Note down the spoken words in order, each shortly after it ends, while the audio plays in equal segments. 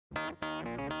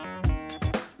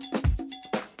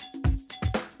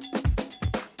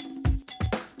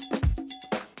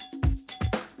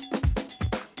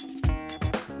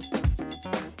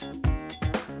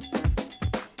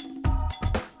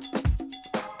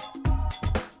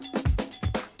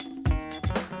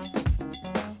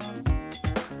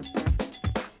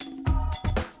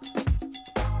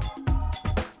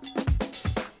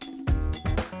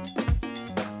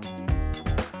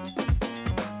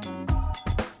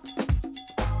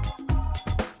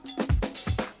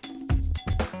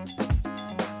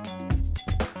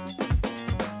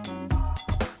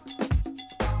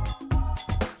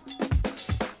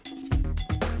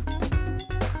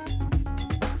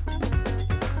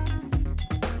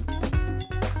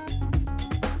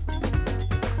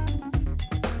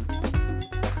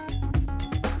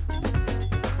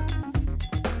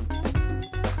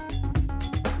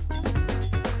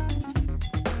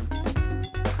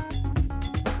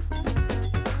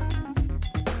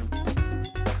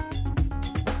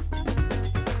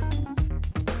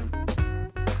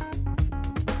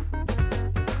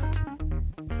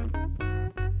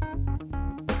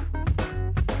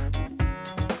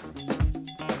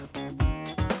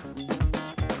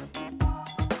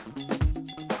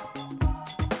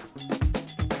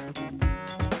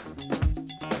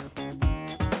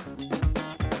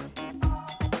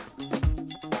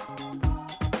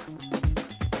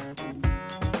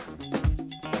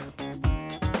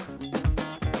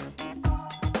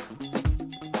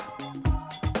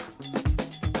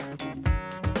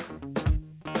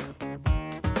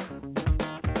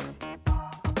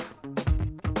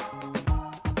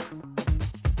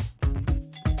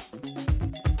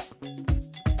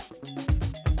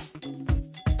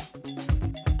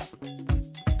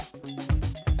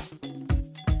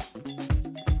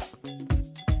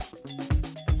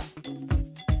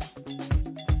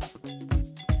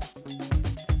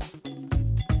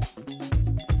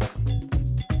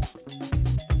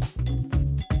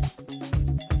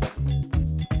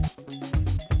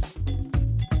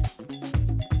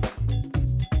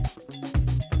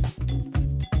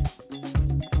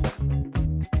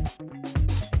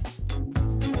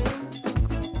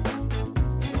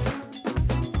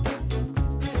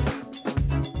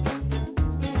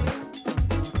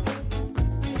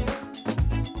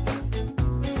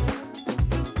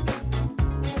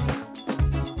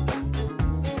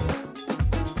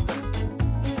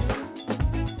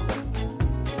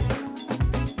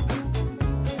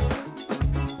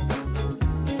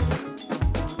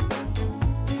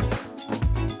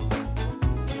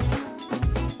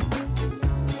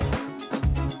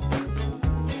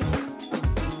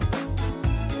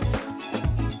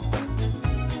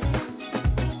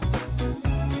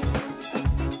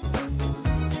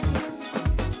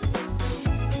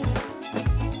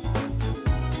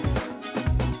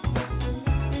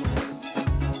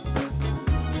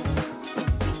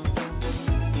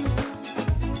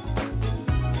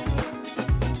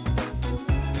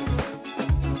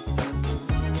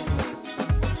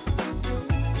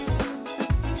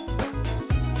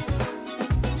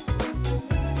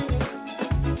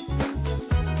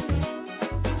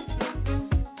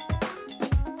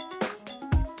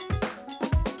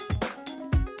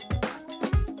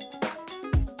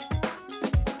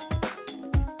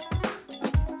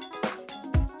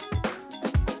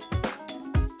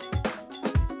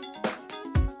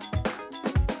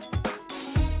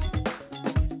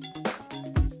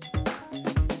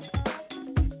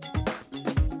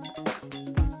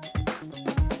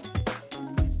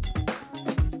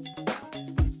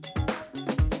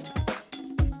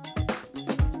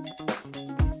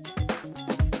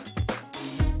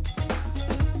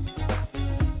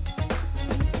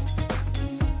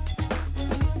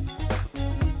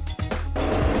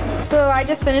So I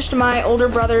just finished my older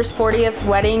brother's 40th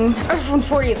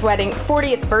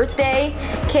birthday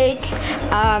cake.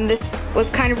 This was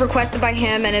kind of requested by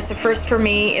him, and it's a first for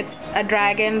me. It's a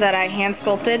dragon that I hand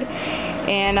sculpted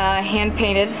and hand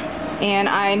painted, and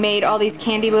I made all these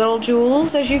candy little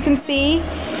jewels, as you can see,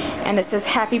 and it says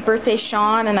happy birthday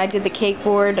Sean, and I did the cake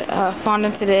board,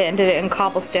 fondanted it and did it in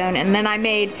cobblestone, and then I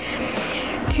made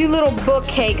 2 little book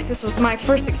cakes. This was my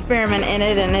first experiment in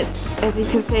it, and it's, as you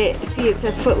can see, it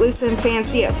says footloose and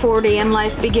fancy at 40 and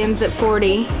life begins at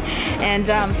 40. And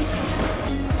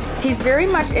he's very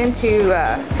much into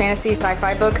fantasy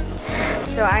sci-fi books,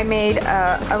 so I made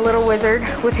a little wizard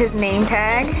with his name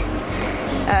tag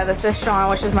that says Sean,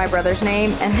 which is my brother's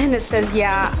name, and then it says,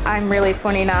 yeah, I'm really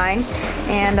 29.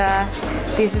 And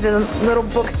these are the little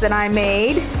books that I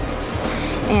made.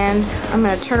 And I'm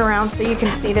going to turn around so you can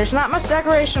see. There's not much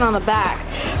decoration on the back,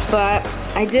 but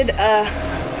I did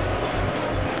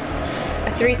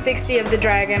 360 of the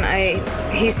dragon.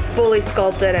 He's fully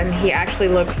sculpted and he actually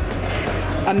looks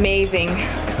amazing.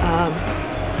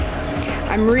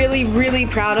 I'm really, really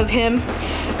proud of him.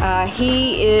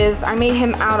 I made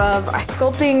him out of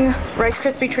sculpting Rice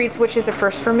Krispie treats, which is a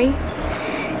first for me,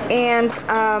 and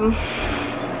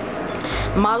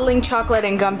modeling chocolate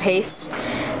and gum paste,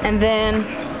 and then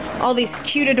all these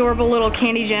cute, adorable little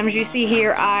candy gems you see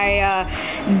here.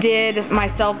 I did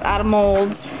myself out of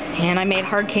molds, and I made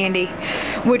hard candy,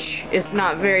 which is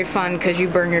not very fun because you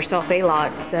burn yourself a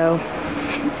lot. So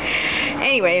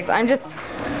anyways, I'm just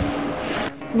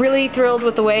really thrilled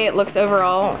with the way it looks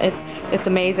overall. It's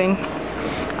amazing.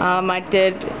 I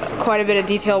did quite a bit of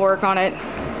detail work on it,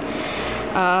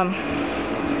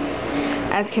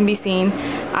 as can be seen.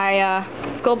 I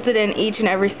sculpted in each and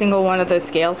every single one of those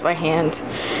scales by hand,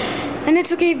 and it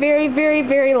took a very, very,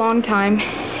 very long time.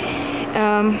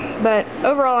 But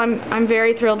overall, I'm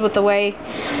very thrilled with the way,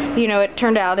 you know, it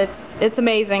turned out. It's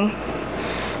amazing.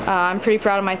 I'm pretty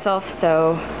proud of myself,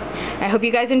 so I hope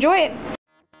you guys enjoy it.